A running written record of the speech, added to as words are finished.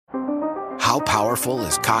How powerful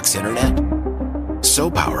is Cox Internet?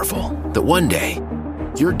 So powerful that one day,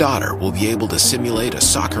 your daughter will be able to simulate a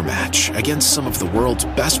soccer match against some of the world's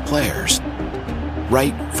best players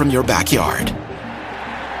right from your backyard.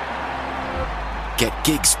 Get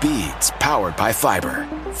gig speeds powered by fiber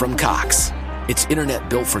from Cox. It's internet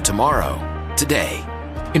built for tomorrow, today.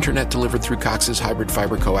 Internet delivered through Cox's hybrid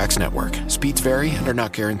fiber coax network. Speeds vary and are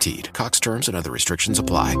not guaranteed. Cox terms and other restrictions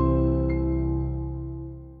apply.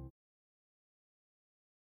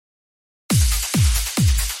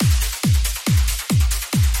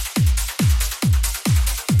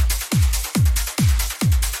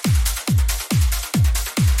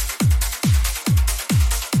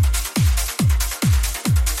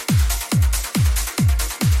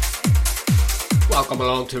 Welcome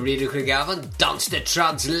along to Radio Craigavon, Dunster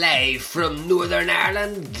Trans live from Northern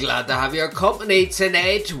Ireland. Glad to have your company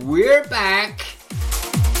tonight. We're back.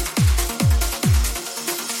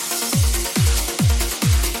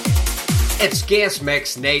 It's guest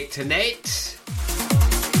mix night tonight.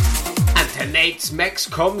 And tonight's mix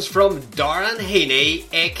comes from Darran Heaney,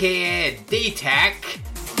 aka D-Tech.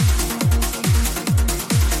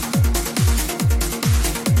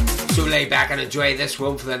 So lay back and enjoy this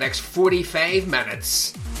one for the next 45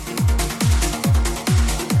 minutes.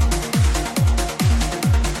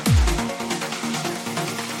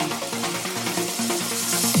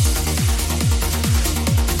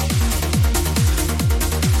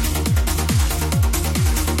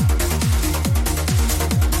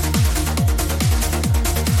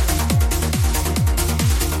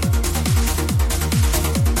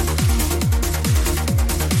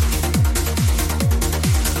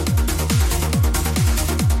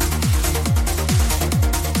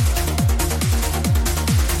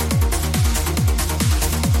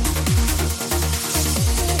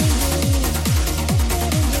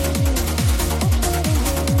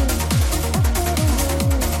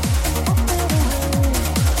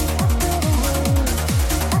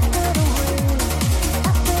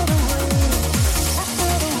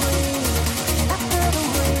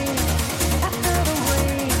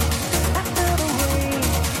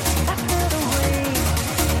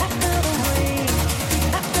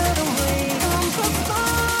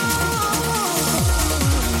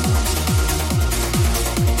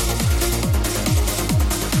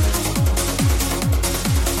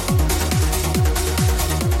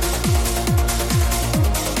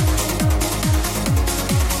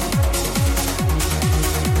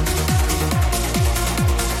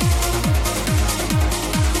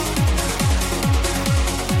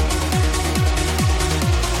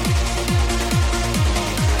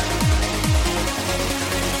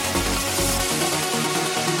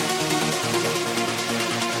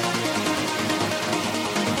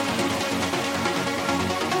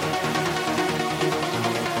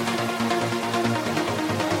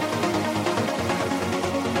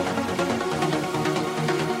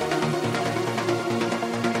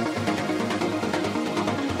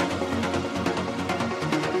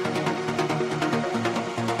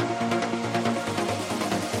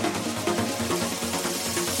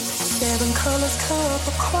 Colors come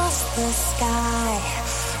across the sky,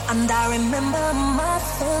 and I remember my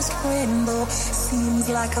first rainbow. Seems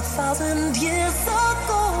like 1,000 years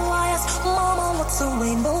ago. I asked Mama, what's a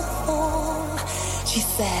rainbow for? She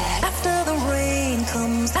said, after the rain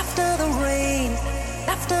comes, after the rain,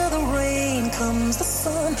 after the rain comes the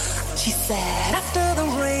sun. She said, after the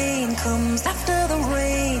rain comes, after the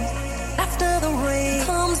rain, after the rain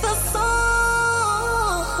comes the sun.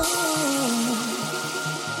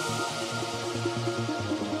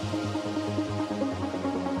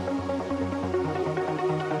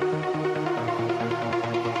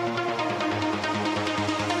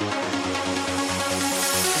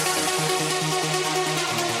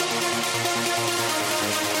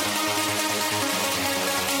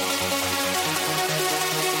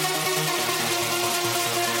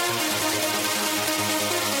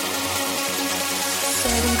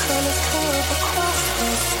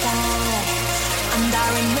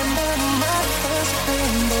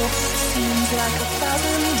 Like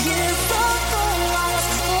 1,000 years ago, I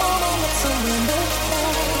asked Mama, what's a rainbow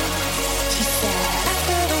for? She said,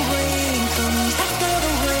 after the rain comes, after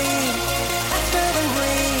the rain, after the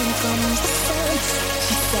rain comes the sun.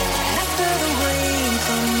 She said, after the rain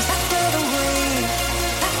comes, after the rain,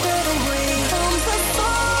 after the rain comes the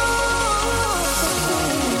sun. After the rain, after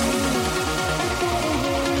the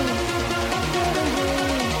rain,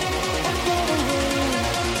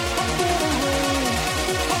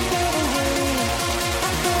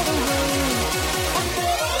 after the rain.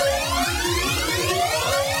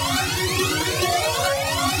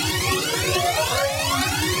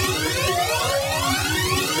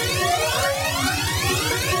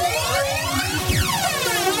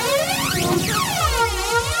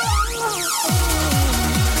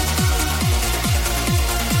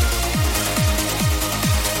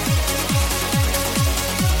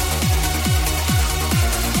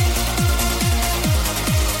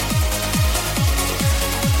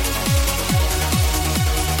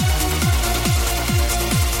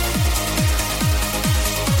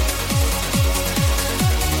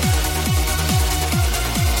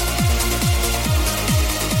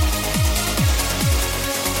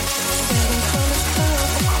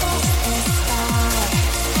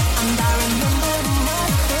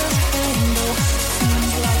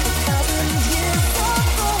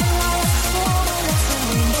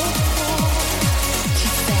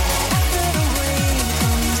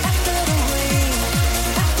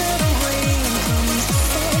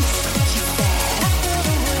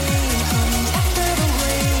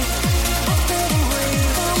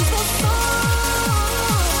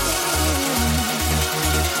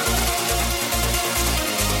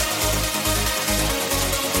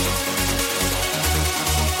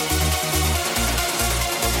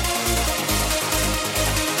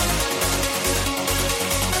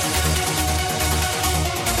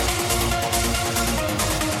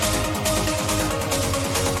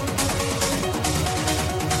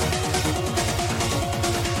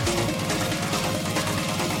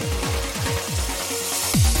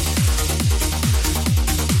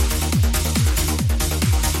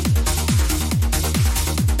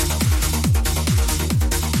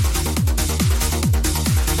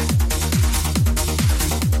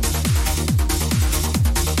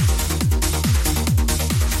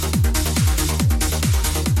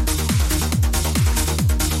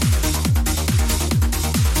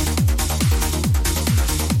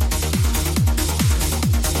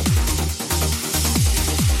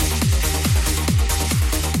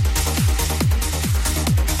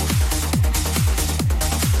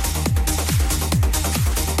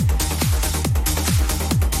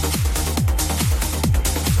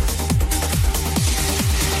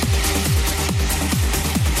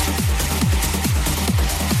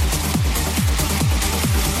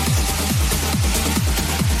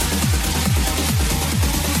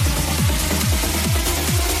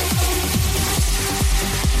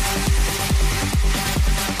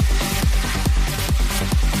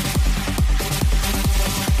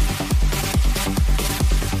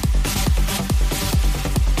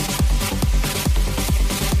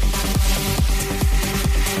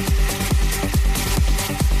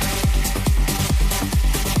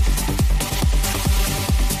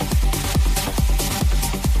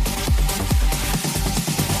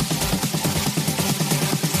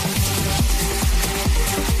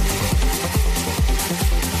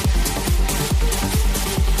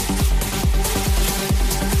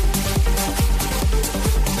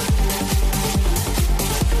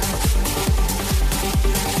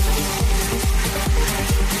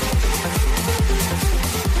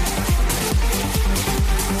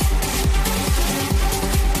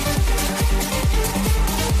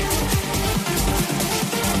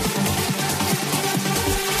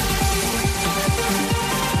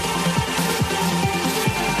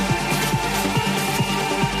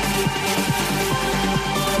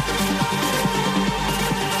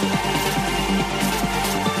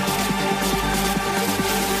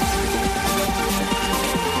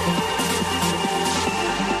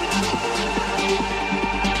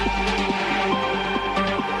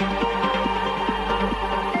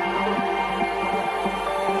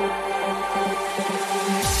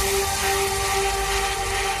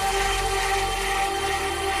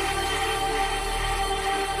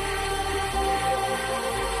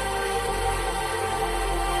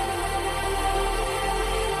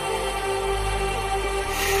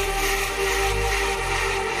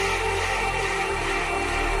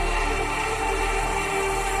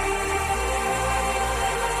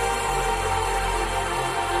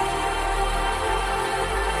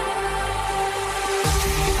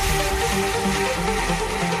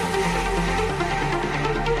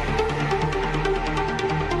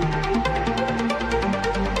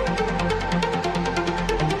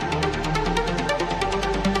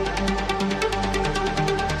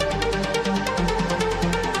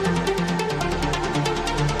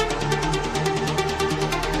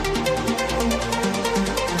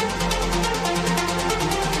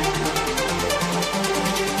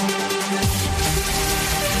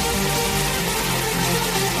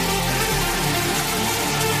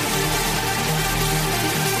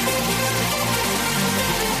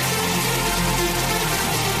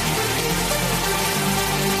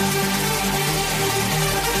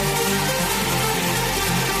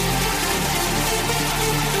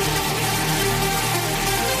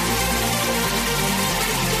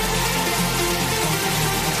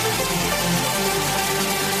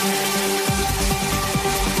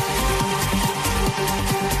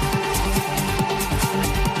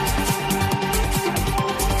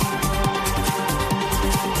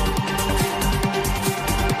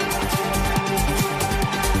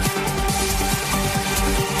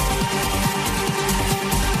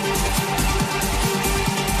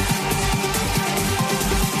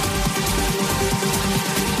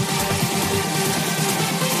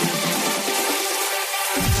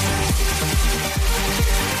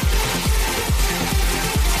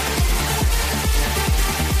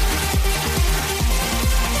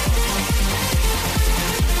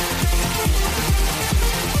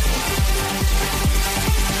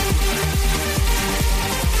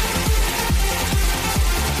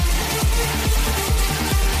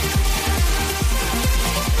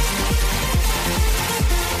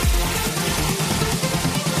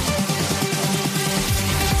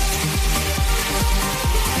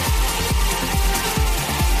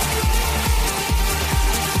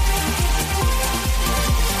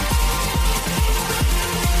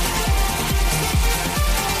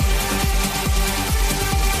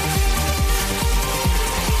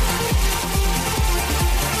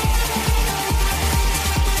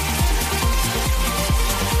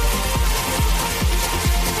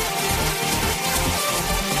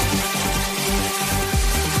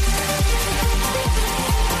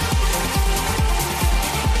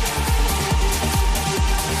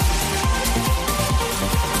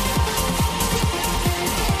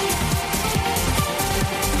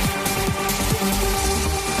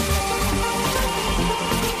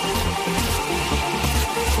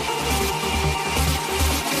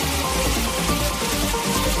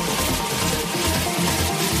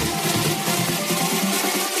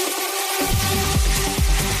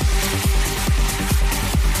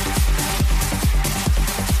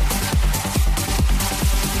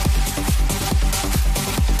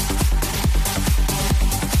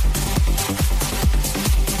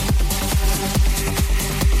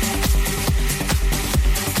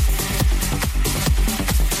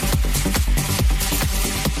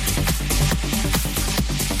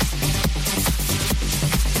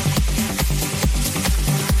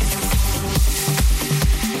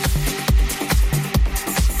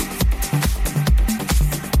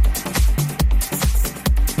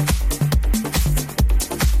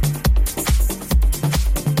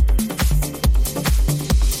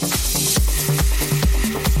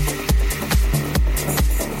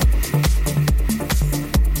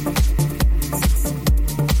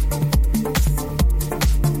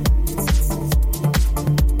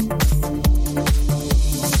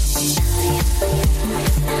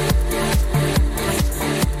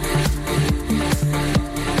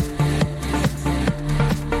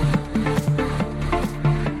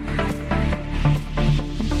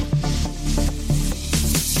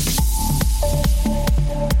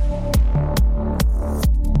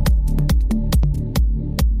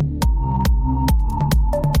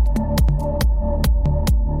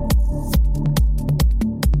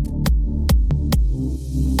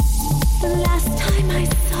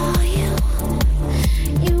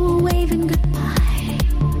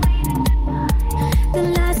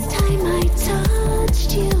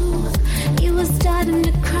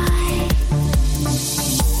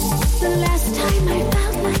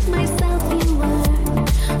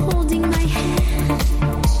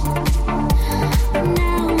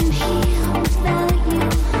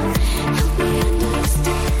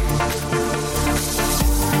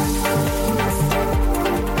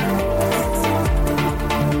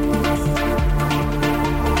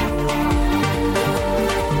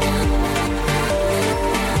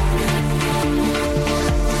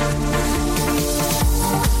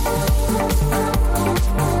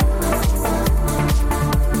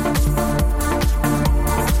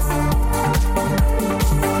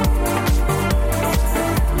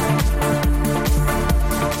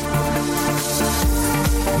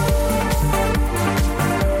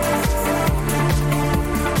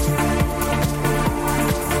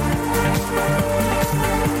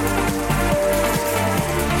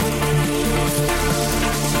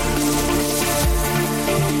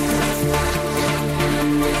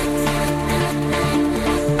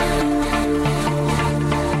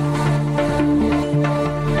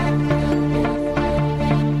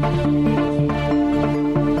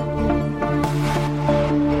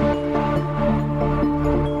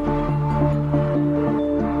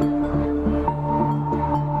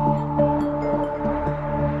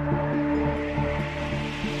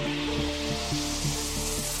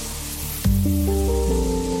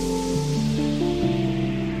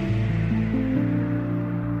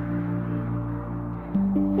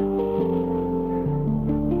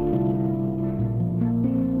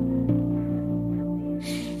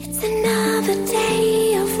 another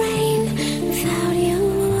day of rain without you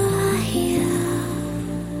here.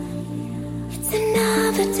 It's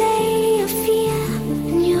another day of fear,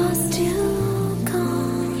 and you're still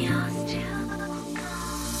gone. You're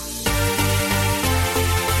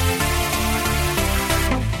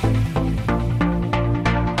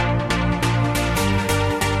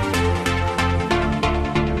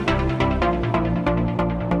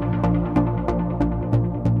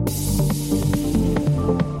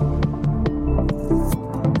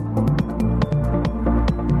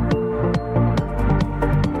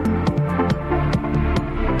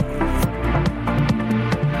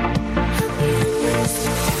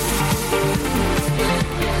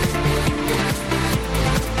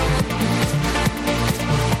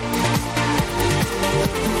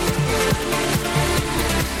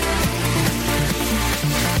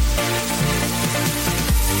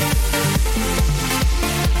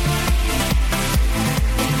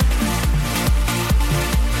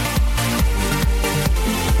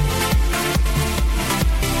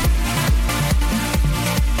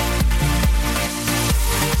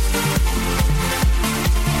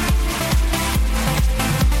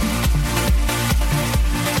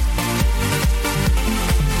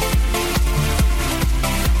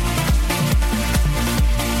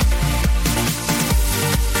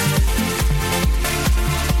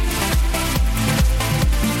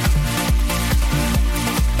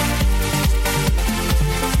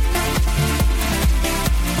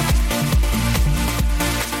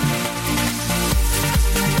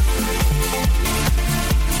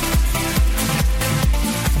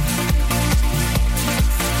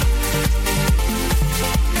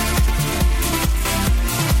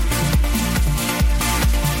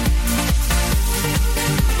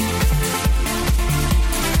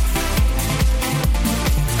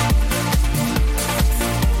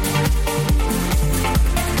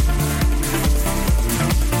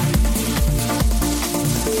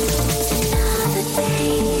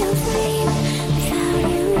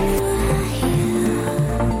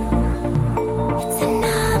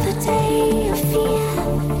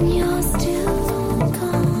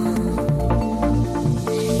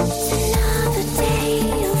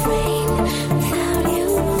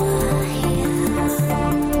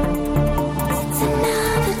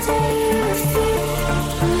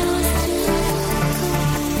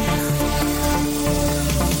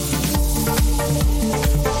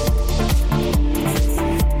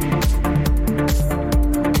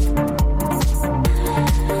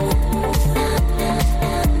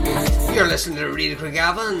still listening to Rita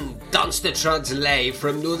Craigavon, Dance the Truds live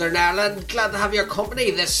from Northern Ireland. Glad to have your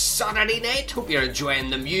company this Saturday night. Hope you're enjoying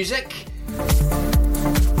the music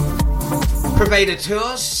provided to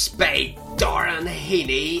us by Darran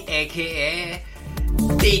Heaney, aka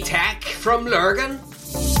D-Tech from Lurgan.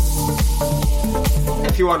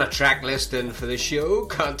 If you want a track listing for the show,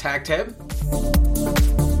 contact him.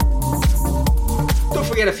 Don't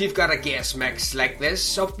forget, if you've got a guest mix like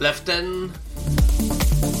this, uplifting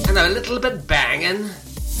and a little bit banging,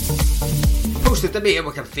 post it to me and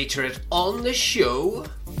we can feature it on the show.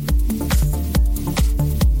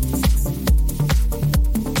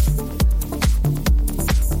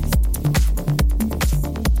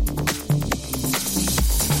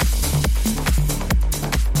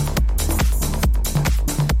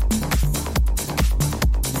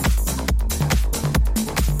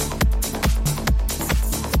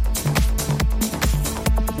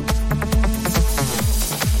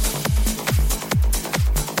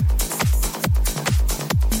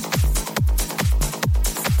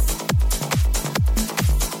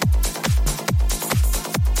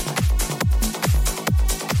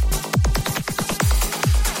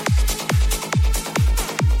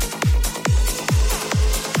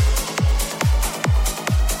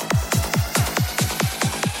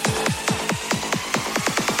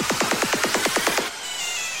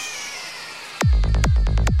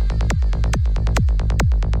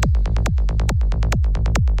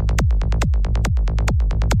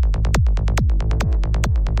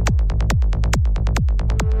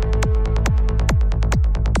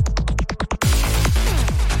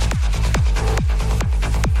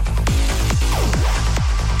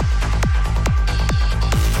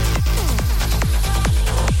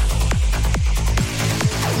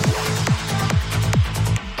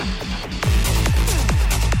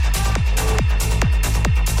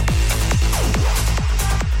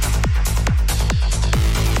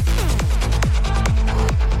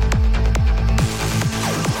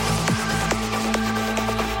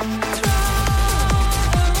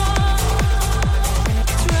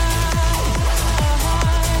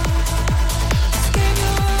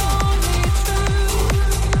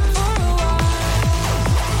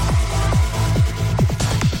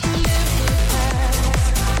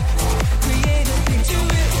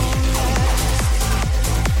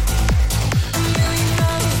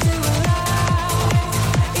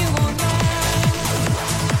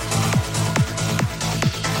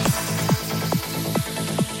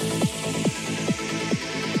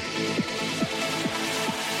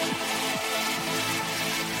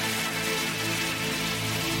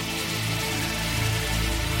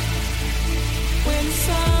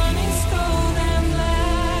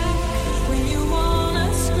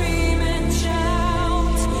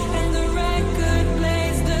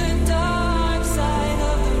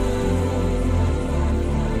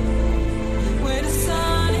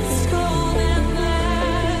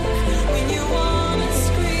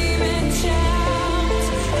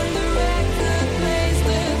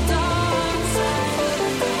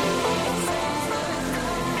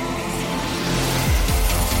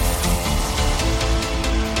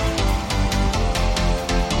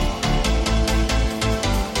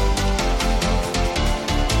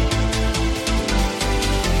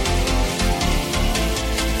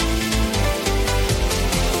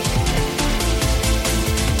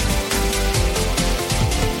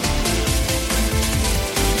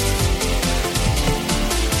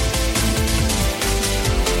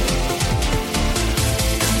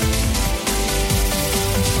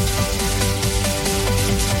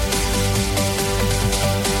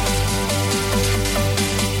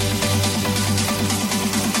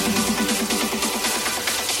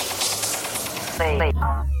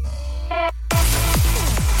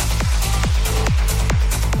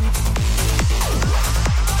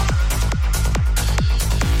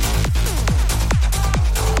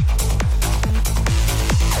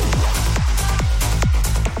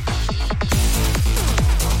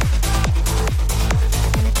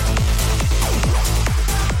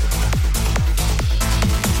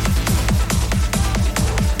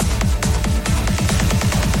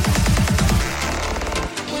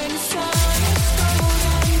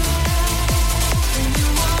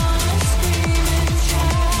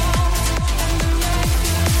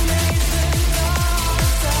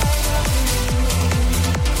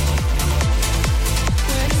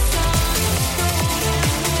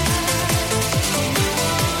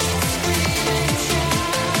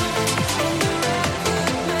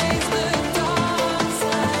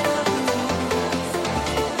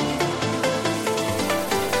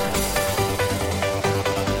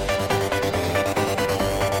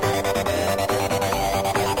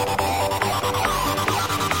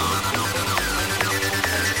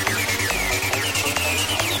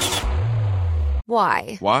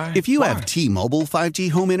 Why? Why? If you have T-Mobile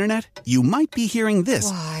 5G home internet, you might be hearing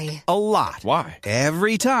this Why? a lot. Why?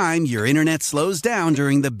 Every time your internet slows down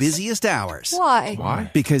during the busiest hours. Why?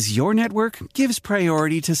 Why? Because your network gives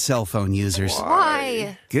priority to cell phone users.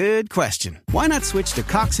 Why? Good question. Why not switch to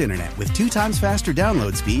Cox Internet with 2 times faster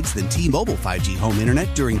download speeds than T-Mobile 5G home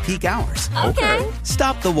internet during peak hours? Okay.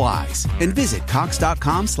 Stop the whys and visit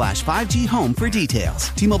cox.com/5G home for details.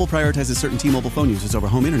 T-Mobile prioritizes certain T-Mobile phone users over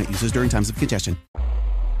home internet users during times of congestion.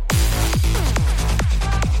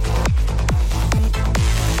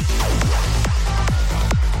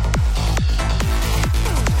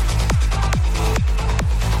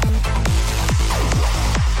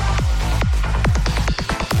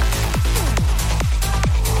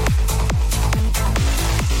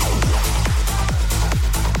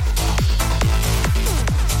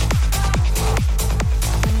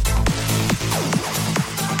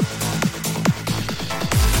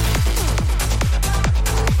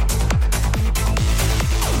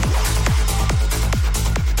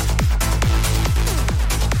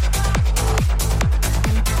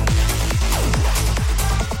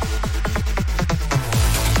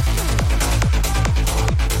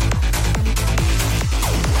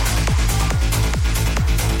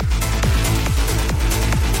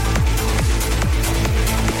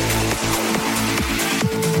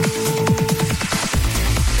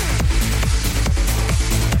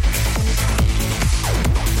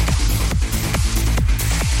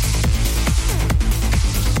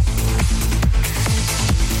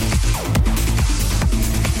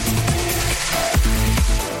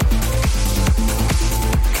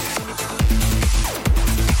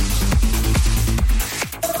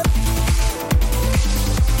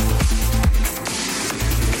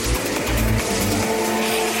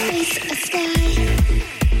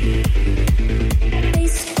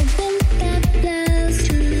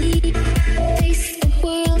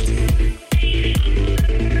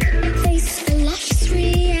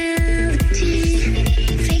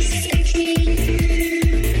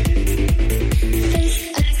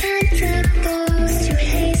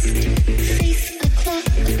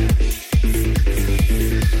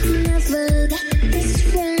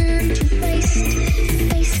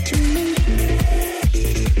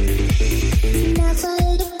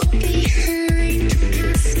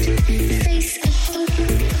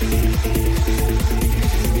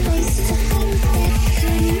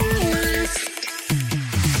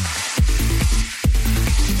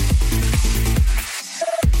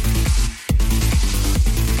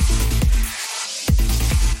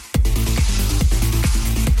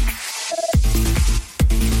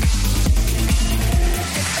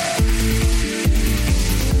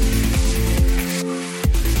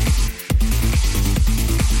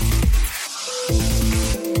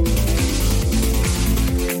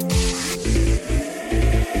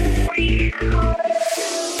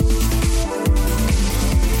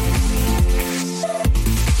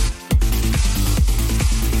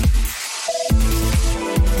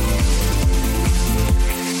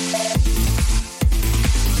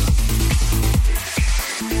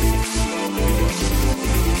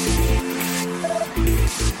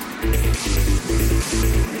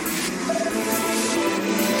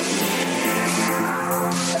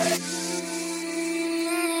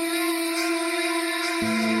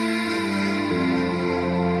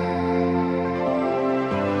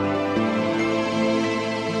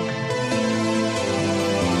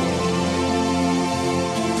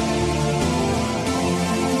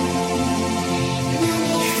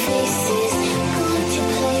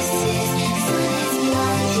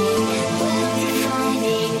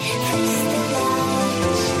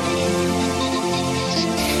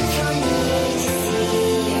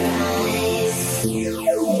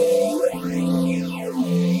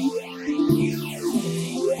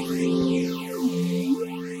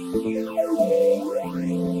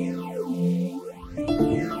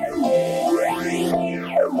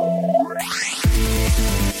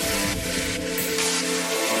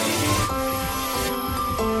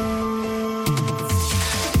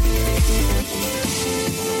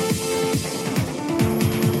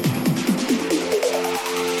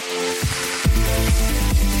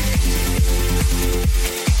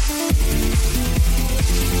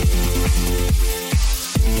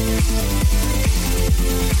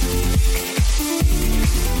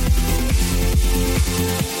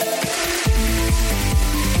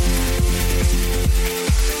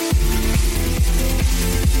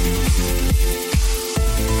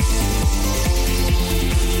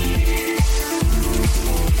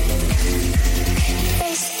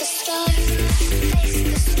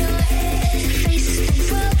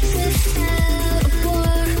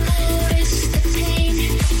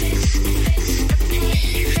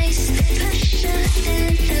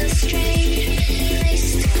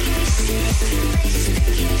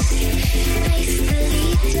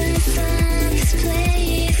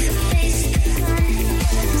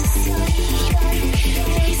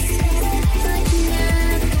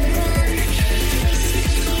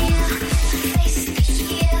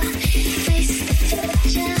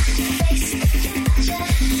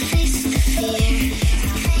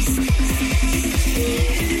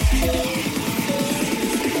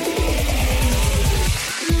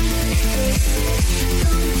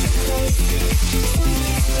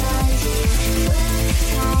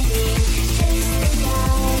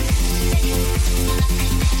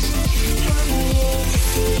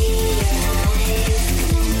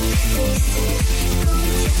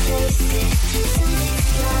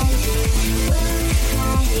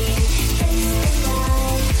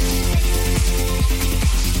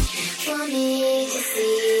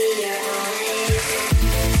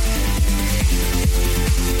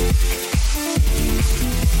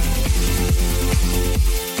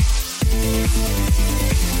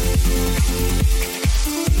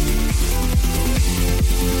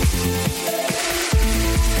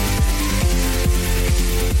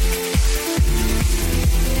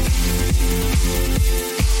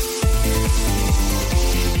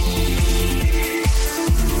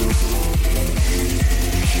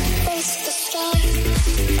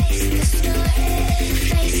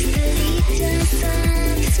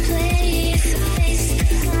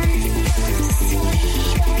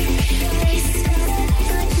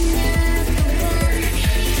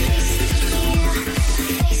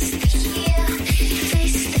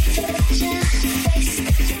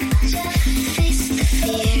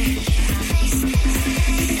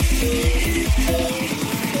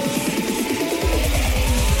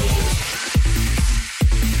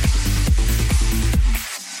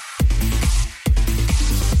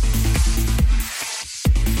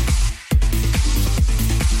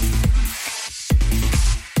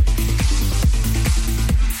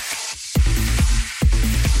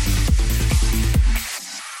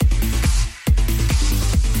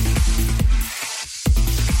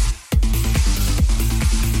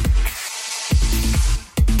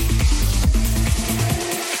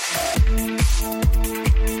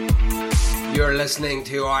 You're listening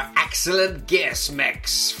to our excellent guest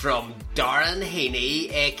mix from Darran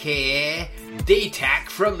Heaney, aka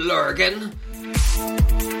D-Tech from Lurgan.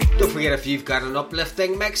 Don't forget, if you've got an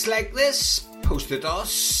uplifting mix like this, post it to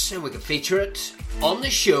us and we can feature it on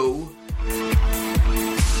the show.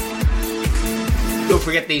 Don't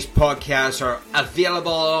forget, these podcasts are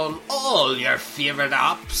available on all your favourite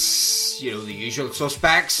apps. You know, the usual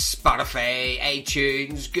suspects: Spotify,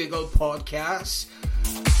 iTunes, Google Podcasts.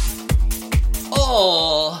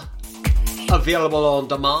 All available on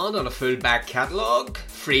demand on a full back catalogue,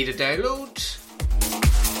 free to download.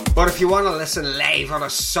 But if you want to listen live on a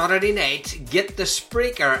Saturday night, get the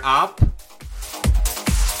Spreaker app.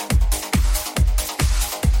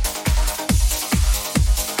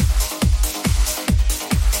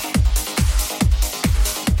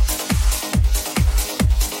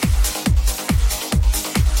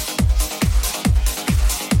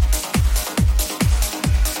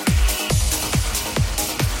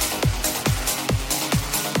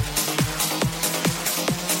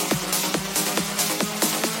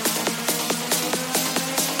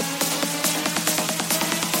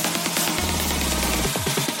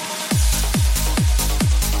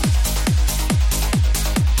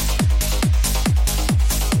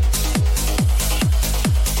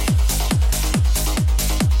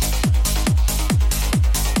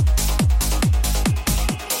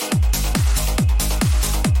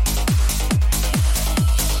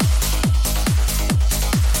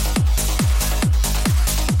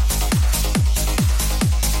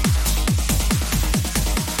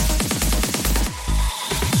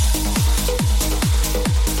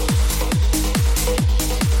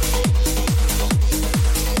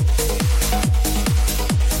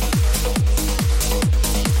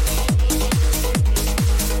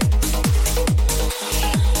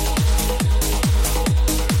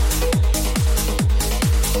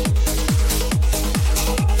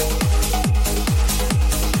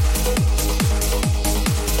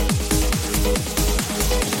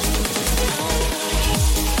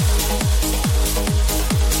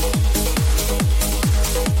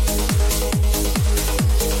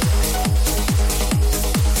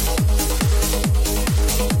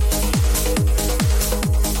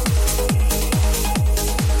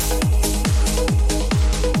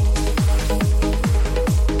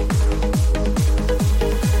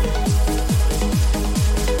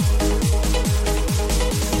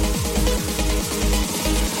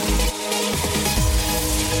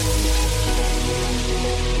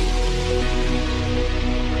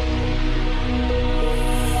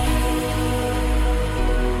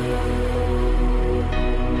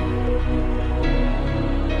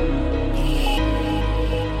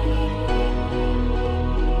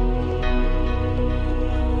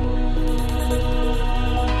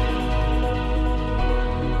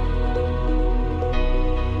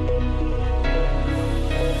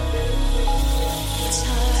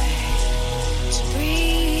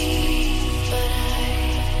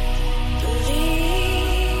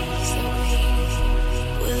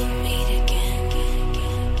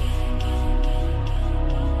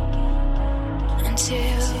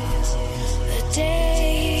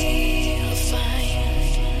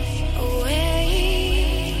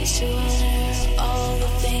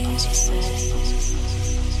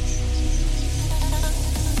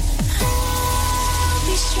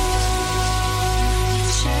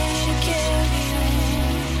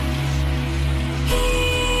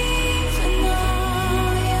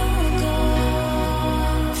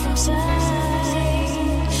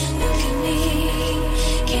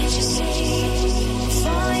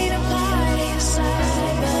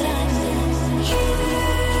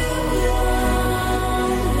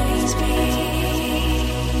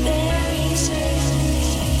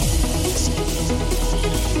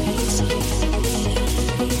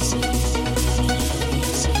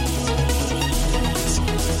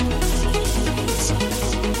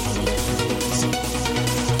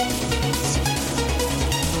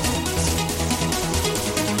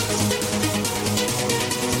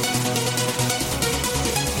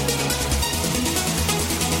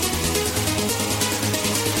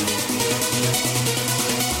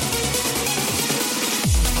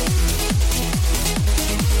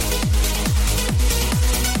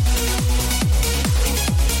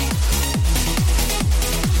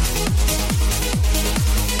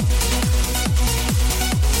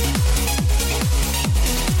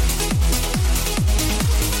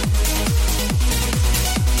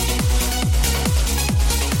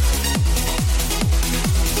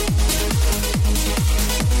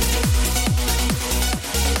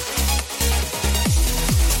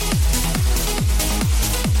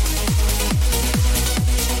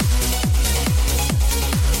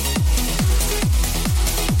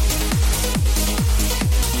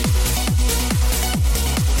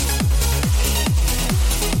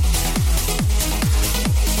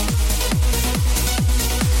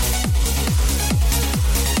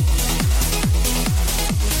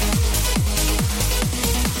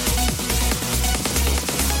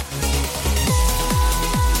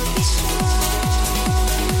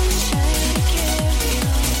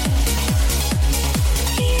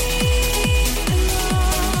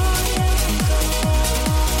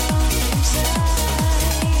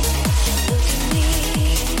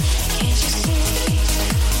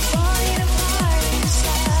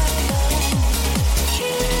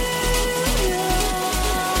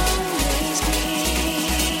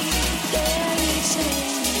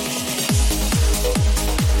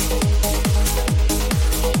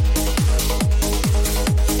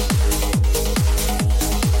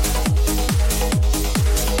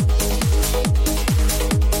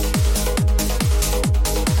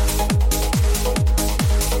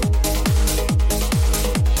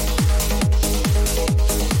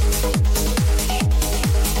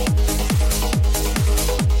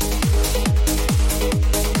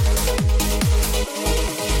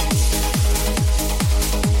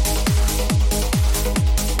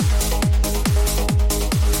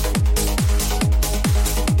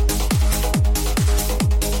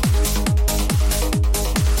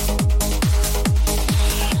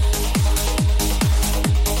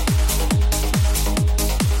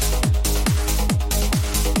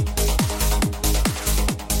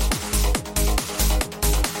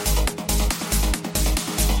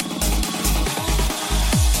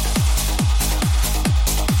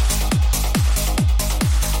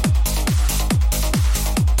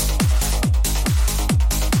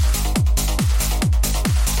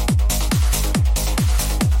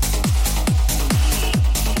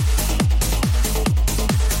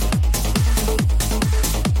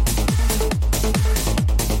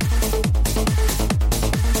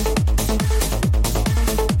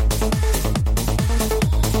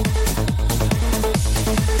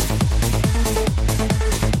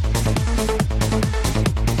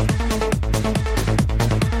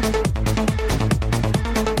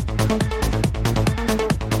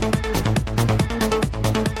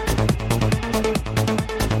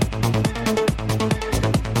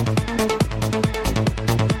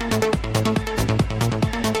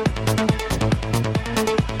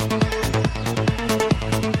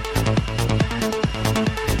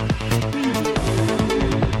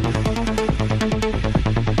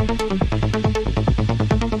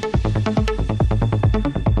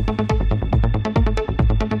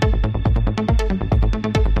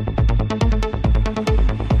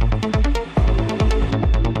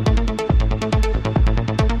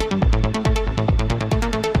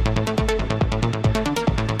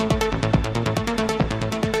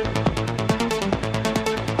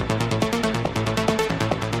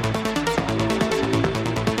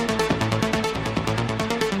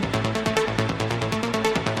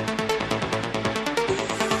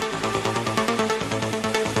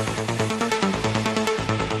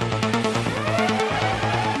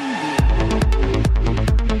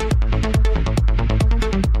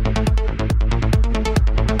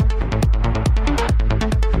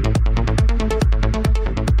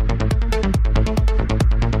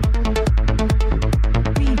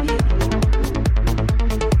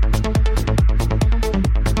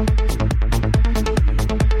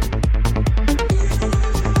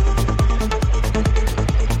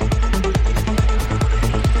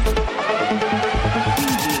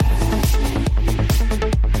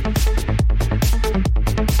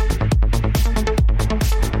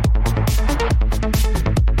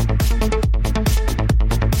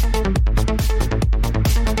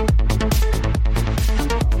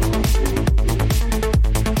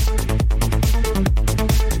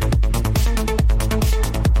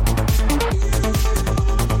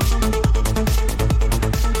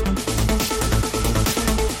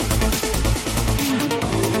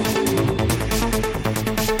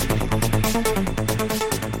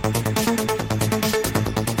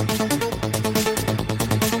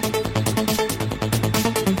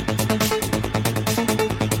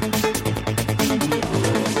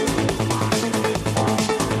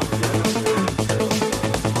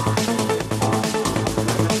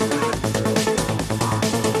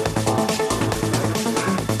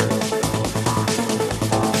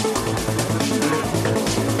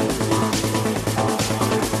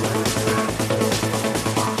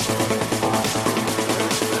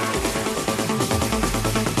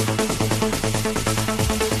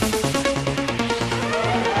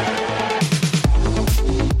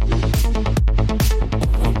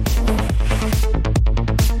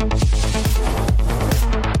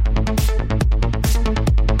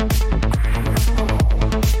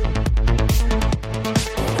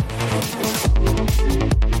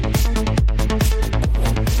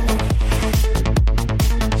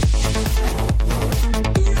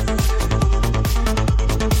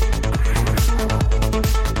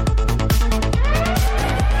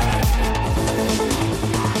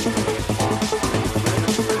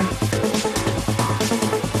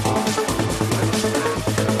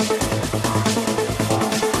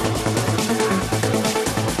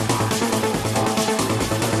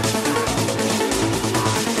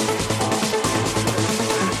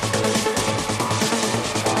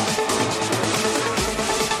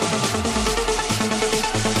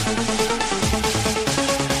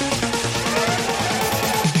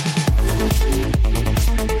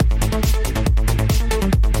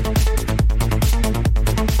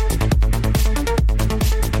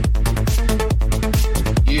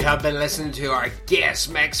 have been listening to our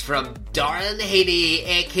guest mix from Darran Heaney,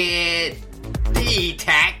 aka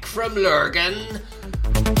D-Tac from Lurgan.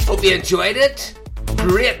 Hope you enjoyed it.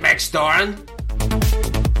 Great mix, Darran.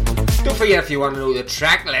 Don't forget, if you want to know the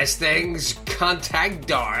track listings, contact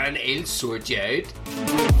Darran, he'll sort you out.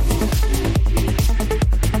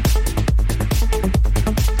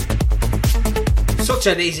 Such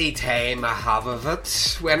an easy time I have of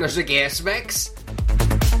it when there's a guest mix.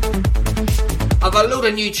 I've a load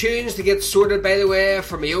of new tunes to get sorted, by the way,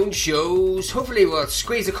 for my own shows. Hopefully we'll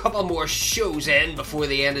squeeze a couple more shows in before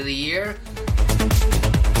the end of the year.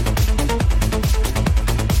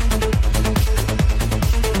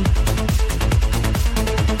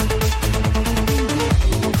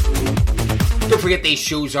 Don't forget, these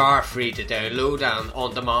shows are free to download and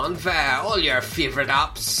on demand via all your favourite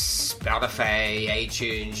apps, Spotify,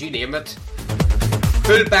 iTunes, you name it.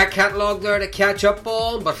 Full back catalogue there to catch up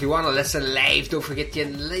on, but if you want to listen live, don't forget you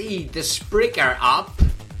need the Spreaker app.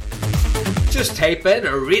 Just type in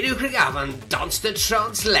Radio Craigavon Dance to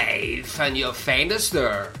Trance Live and you'll find us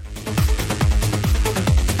there.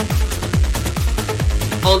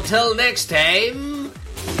 Until next time,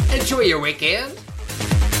 enjoy your weekend.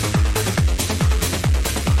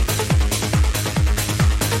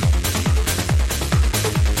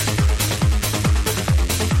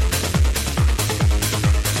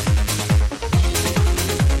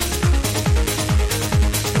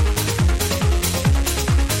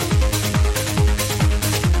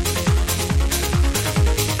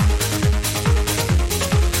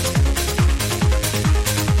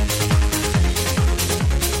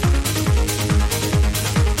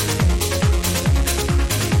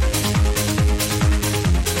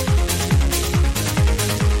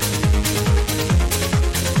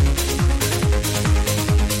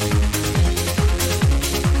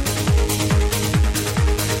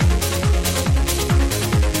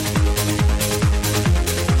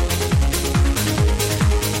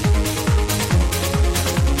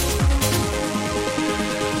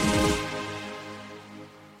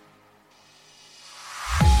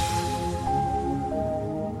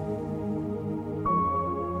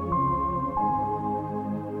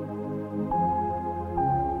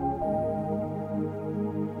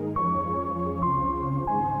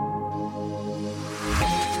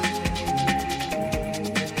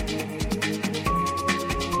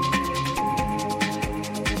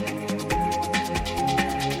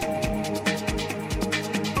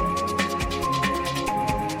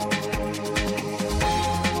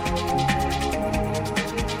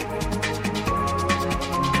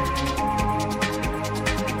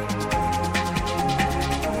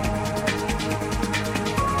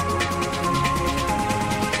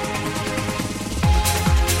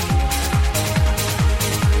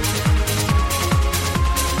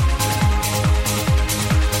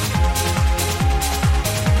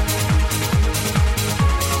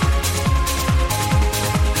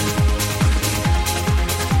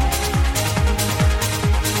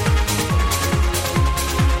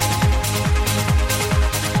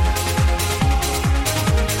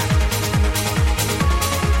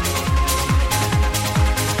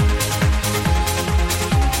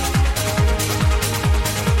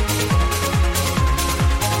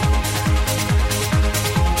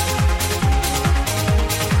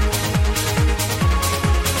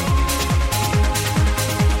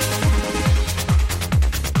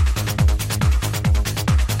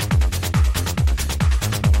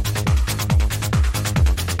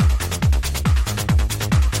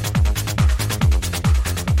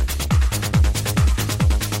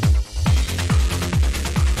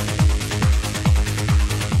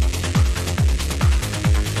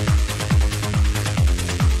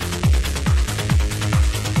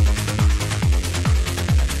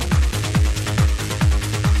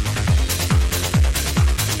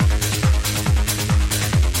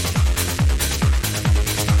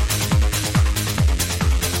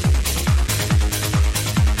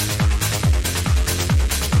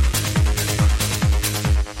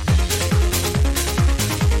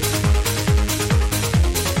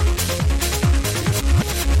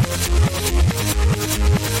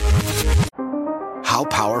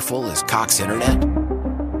 powerful is Cox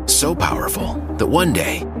Internet? So powerful that one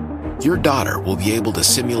day, your daughter will be able to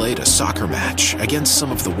simulate a soccer match against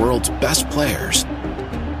some of the world's best players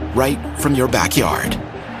right from your backyard.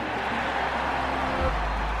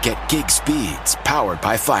 Get gig speeds powered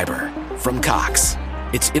by fiber from Cox.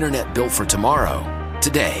 It's internet built for tomorrow,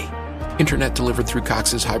 today. Internet delivered through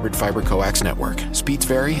Cox's hybrid fiber coax network. Speeds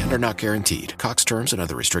vary and are not guaranteed. Cox terms and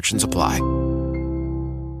other restrictions apply.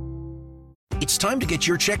 It's time to get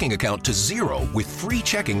your checking account to zero with free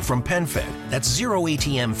checking from PenFed. That's zero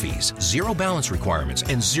ATM fees, zero balance requirements,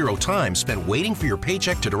 and zero time spent waiting for your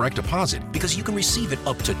paycheck to direct deposit because you can receive it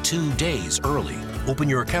up to 2 days early. Open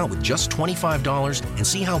your account with just $25 and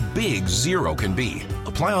see how big zero can be.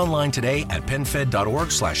 Apply online today at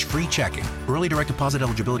PenFed.org/free checking. Early direct deposit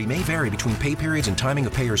eligibility may vary between pay periods and timing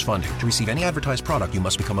of payers' funding. To receive any advertised product, you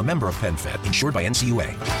must become a member of PenFed, insured by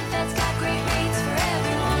NCUA. PenFed's got great